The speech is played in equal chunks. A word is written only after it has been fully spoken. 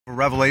A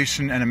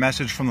revelation and a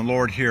message from the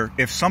Lord here.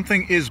 If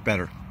something is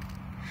better,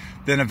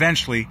 then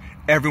eventually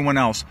everyone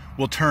else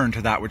will turn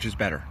to that which is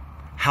better.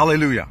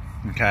 Hallelujah.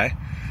 Okay?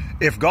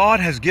 If God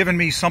has given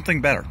me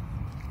something better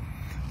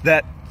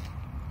that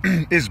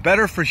is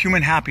better for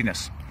human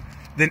happiness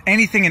than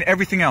anything and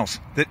everything else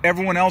that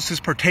everyone else is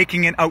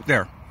partaking in out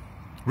there,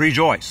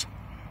 rejoice.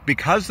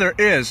 Because there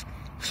is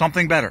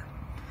something better.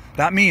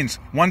 That means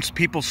once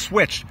people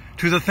switch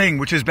to the thing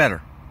which is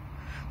better,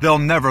 they'll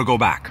never go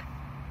back.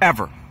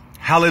 Ever.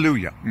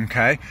 Hallelujah.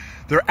 Okay?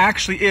 There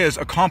actually is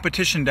a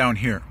competition down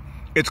here.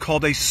 It's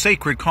called a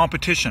sacred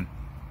competition.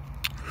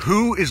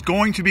 Who is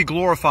going to be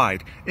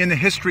glorified in the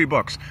history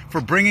books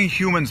for bringing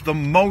humans the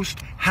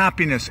most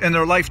happiness in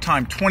their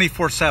lifetime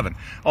 24/7?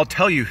 I'll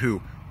tell you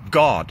who.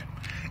 God.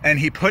 And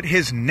he put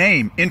his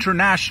name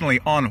internationally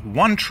on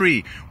one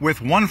tree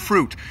with one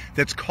fruit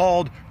that's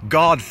called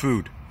God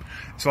food.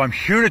 So I'm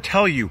here to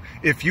tell you,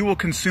 if you will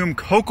consume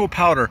cocoa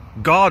powder,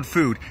 God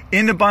food,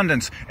 in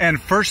abundance,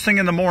 and first thing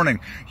in the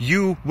morning,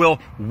 you will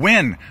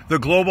win the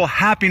global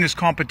happiness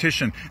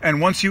competition.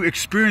 And once you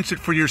experience it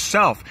for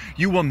yourself,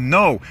 you will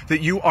know that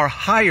you are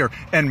higher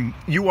and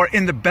you are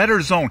in the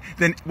better zone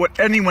than what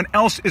anyone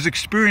else is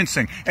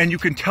experiencing. And you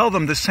can tell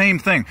them the same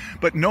thing,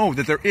 but know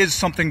that there is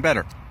something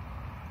better.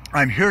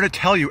 I'm here to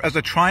tell you as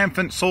a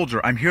triumphant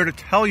soldier, I'm here to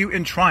tell you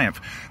in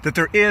triumph that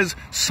there is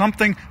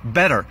something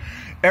better.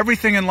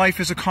 Everything in life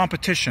is a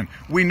competition.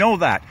 We know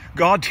that.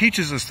 God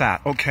teaches us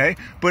that, okay?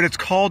 But it's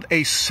called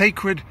a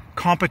sacred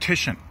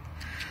competition.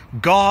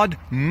 God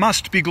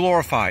must be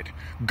glorified.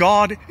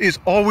 God is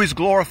always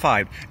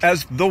glorified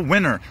as the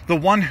winner, the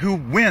one who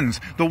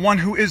wins, the one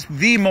who is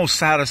the most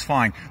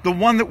satisfying, the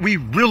one that we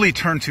really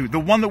turn to, the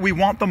one that we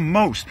want the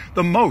most,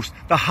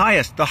 the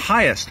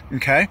highest,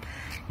 okay?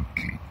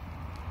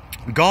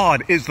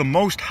 God is the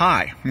most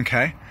high,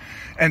 okay?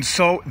 And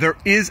so there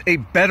is a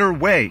better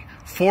way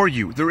for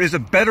you. There is a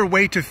better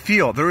way to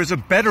feel. There is a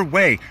better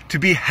way to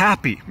be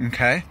happy,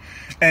 okay?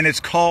 And it's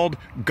called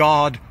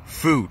God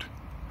food.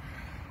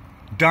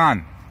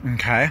 Done,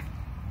 okay?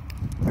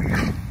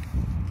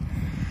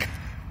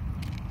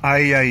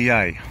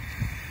 Ay.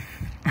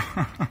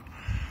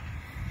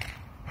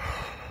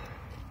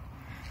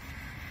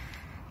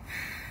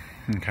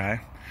 Okay?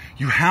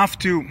 You have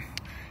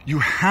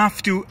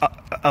to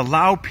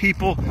allow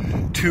people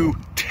to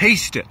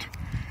taste it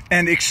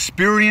and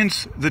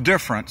experience the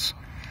difference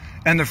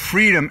and the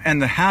freedom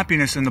and the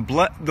happiness and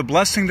the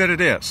blessing that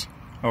it is.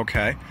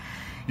 Okay?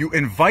 You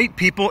invite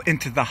people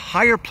into the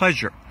higher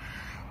pleasure.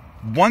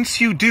 Once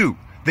you do,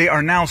 they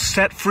are now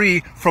set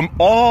free from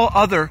all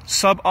other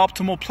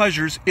suboptimal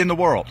pleasures in the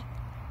world.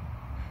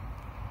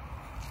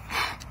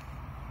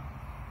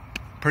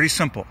 Pretty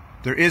simple.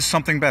 There is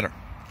something better.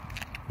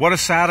 What a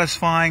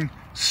satisfying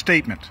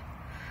statement.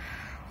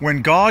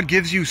 When God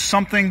gives you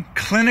something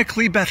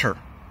clinically better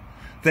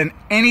than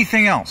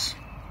anything else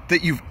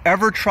that you've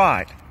ever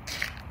tried,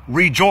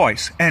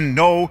 rejoice and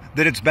know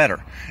that it's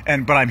better.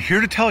 But I'm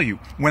here to tell you,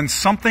 when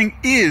something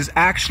is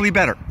actually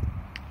better,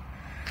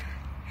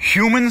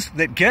 humans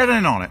that get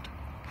in on it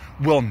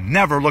will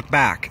never look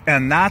back.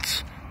 And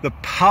that's the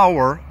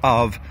power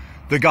of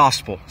the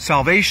gospel.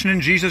 Salvation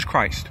in Jesus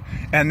Christ.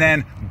 And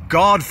then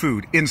God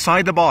food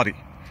inside the body.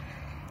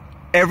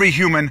 Every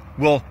human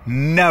will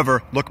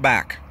never look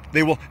back.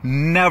 They will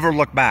never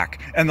look back.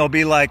 And they'll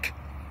be like,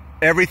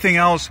 everything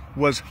else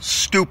was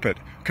stupid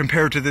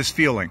compared to this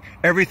feeling.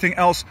 Everything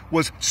else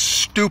was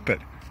stupid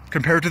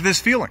compared to this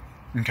feeling.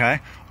 Okay?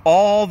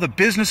 All the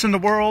business in the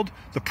world,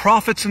 the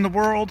profits in the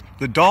world,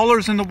 the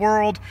dollars in the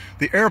world,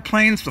 the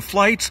airplanes, the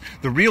flights,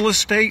 the real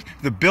estate,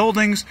 the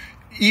buildings,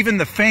 even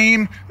the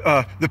fame,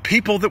 the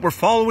people that were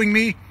following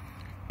me,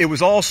 it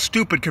was all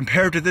stupid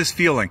compared to this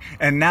feeling.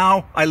 And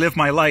now I live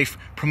my life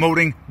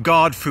promoting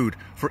God food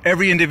for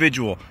every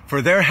individual,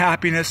 for their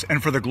happiness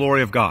and for the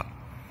glory of God.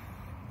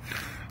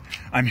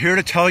 I'm here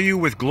to tell you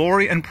with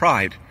glory and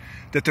pride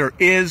that there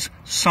is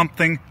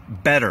something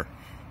better.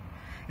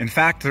 In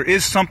fact, there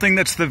is something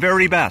that's the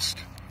very best.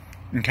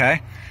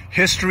 Okay?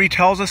 History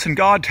tells us and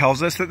God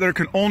tells us that there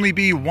can only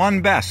be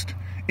one best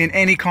in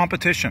any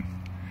competition.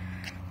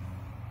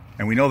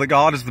 And we know that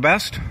God is the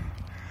best,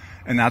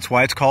 and that's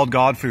why it's called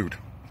God food.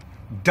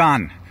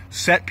 Done.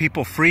 Set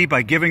people free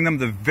by giving them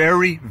the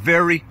very,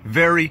 very,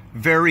 very,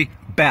 very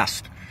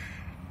best.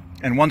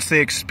 And once they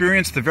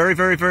experience the very,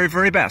 very, very,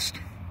 very best,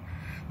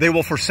 they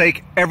will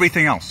forsake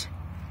everything else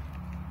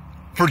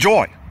for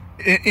joy,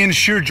 in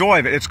sheer joy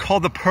of it. It's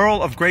called the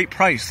pearl of great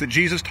price that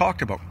Jesus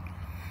talked about.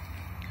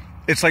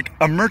 It's like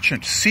a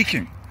merchant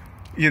seeking,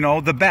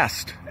 the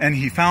best. And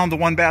he found the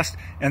one best,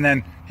 and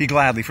then he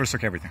gladly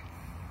forsook everything.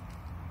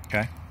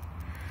 Okay?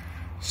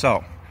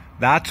 So,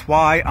 that's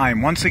why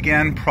I'm once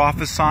again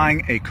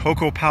prophesying a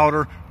cocoa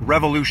powder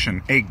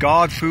revolution, a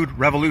God food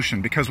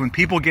revolution. Because when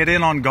people get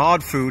in on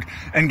God food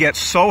and get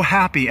so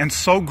happy and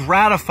so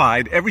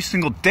gratified every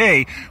single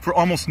day for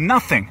almost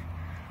nothing,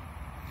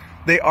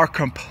 they are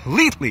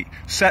completely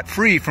set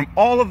free from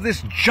all of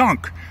this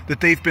junk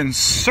that they've been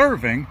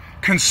serving,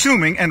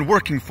 consuming, and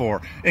working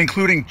for,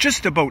 including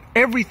just about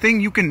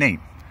everything you can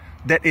name.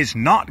 that is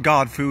not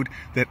God food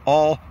that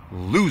all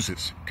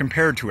loses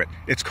compared to it.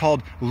 It's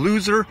called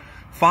loser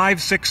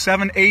 5, 6,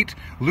 7, 8,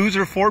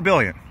 loser 4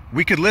 billion.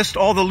 We could list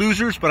all the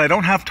losers, but I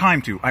don't have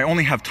time to. I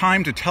only have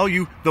time to tell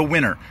you the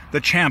winner, the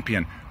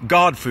champion,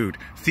 God food,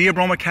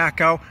 Theobroma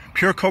cacao,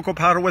 pure cocoa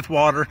powder with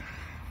water,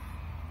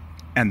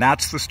 and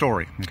that's the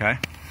story, okay?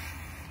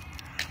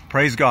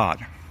 Praise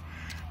God.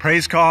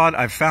 Praise God,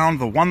 I've found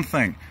the one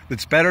thing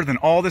that's better than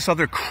all this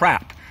other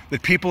crap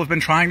that people have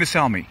been trying to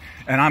sell me,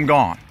 and I'm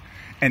gone.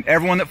 And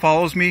everyone that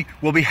follows me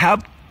will be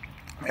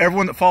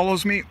everyone that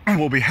follows me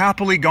will be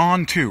happily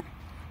gone too.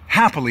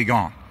 Happily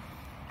gone.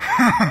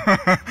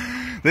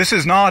 This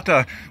is not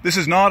a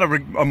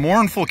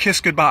mournful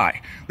kiss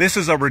goodbye. This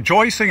is a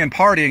rejoicing and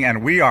partying,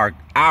 and we are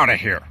out of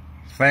here.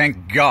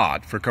 Thank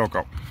God for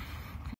cocoa.